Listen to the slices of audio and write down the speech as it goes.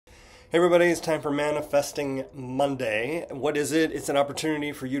Hey everybody, it's time for Manifesting Monday. What is it? It's an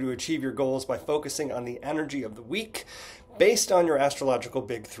opportunity for you to achieve your goals by focusing on the energy of the week based on your astrological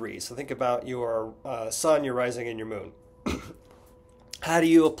big three. So think about your sun, your rising, and your moon. How do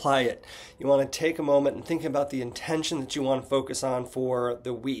you apply it? You want to take a moment and think about the intention that you want to focus on for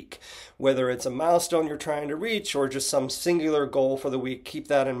the week. Whether it's a milestone you're trying to reach or just some singular goal for the week, keep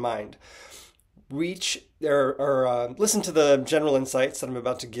that in mind. Listen to the general insights that I'm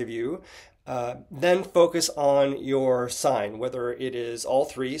about to give you. Then focus on your sign, whether it is all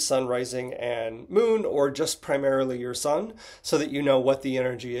three, sun, rising, and moon, or just primarily your sun, so that you know what the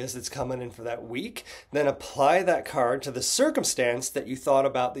energy is that's coming in for that week. Then apply that card to the circumstance that you thought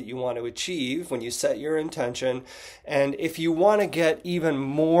about that you want to achieve when you set your intention. And if you want to get even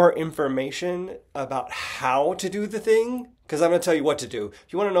more information about how to do the thing, because I'm going to tell you what to do.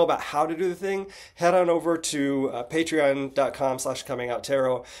 If you want to know about how to do the thing, head on over to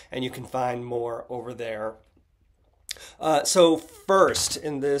patreon.com/ComingOutTarot, and you can find more over there. So first,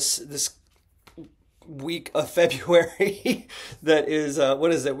 in this week of February, that is,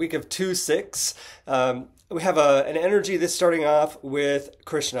 week of 2/6, we have an energy that's starting off with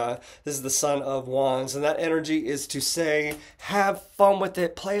Krishna. This is the Son of Wands, and that energy is to say, have fun with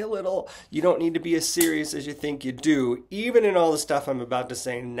it, play a little. You don't need to be as serious as you think you do, even in all the stuff I'm about to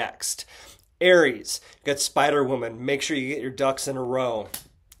say next. Aries, you got Spider Woman, make sure you get your ducks in a row.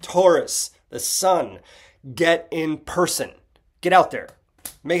 Taurus, the Sun, get in person. Get out there,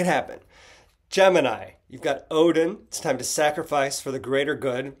 make it happen. Gemini, you've got Odin, it's time to sacrifice for the greater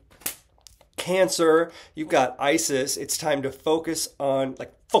good. Cancer, you've got Isis, it's time to focus on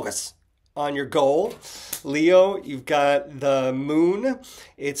your goal. Leo, you've got the moon,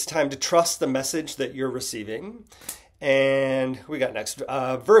 it's time to trust the message that you're receiving. And we got next,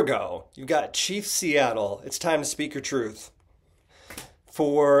 Virgo, you've got Chief Seattle, it's time to speak your truth.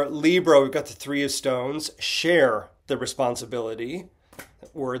 For Libra, we've got the Three of Stones, share the responsibility.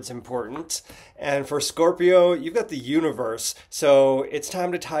 Word's important. And for Scorpio, you've got the universe, so it's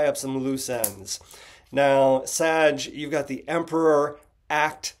time to tie up some loose ends. Now, Sag, you've got the Emperor,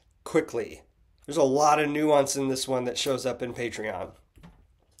 act quickly. There's a lot of nuance in this one that shows up in Patreon.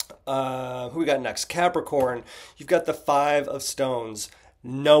 Who we got next? Capricorn, you've got the Five of Stones.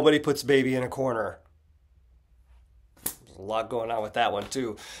 Nobody puts baby in a corner. A lot going on with that one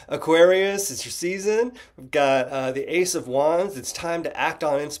too. Aquarius, it's your season. We've got the Ace of Wands. It's time to act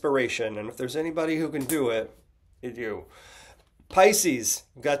on inspiration, and if there's anybody who can do it, it's you. Pisces,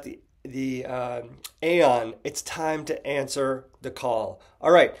 we've got the Aeon. It's time to answer the call.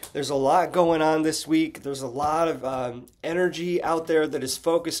 All right, there's a lot going on this week. There's a lot of energy out there that is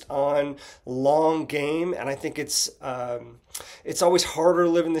focused on long game, and I think it's always harder to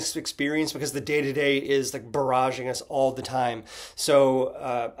live in this experience because the day-to-day is like barraging us all the time. So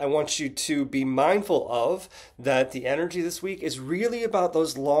I want you to be mindful of that. The energy this week is really about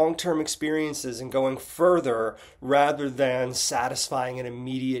those long-term experiences and going further rather than satisfying an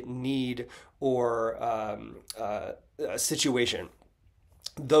immediate need or a situation.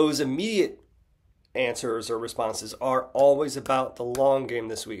 Those immediate answers or responses are always about the long game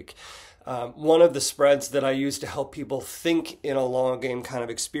this week. One of the spreads that I use to help people think in a long game kind of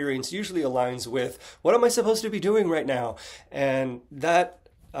experience usually aligns with, what am I supposed to be doing right now? And that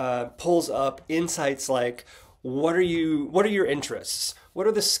pulls up insights like, what are your interests? What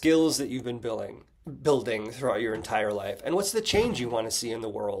are the skills that you've been building throughout your entire life? And what's the change you want to see in the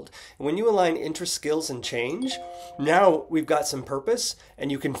world? And when you align interest, skills, and change, now we've got some purpose,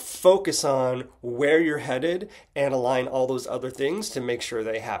 and you can focus on where you're headed and align all those other things to make sure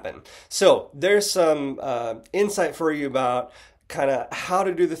they happen. So there's some insight for you about kind of how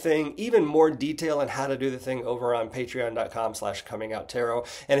to do the thing, even more detail on how to do the thing over on patreon.com/ComingOutTarot.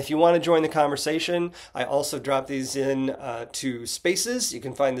 And if you want to join the conversation, I also drop these in to Spaces. You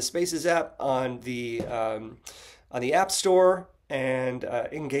can find the Spaces app on the App Store and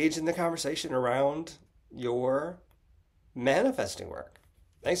engage in the conversation around your manifesting work.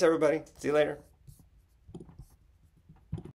 Thanks, everybody. See you later.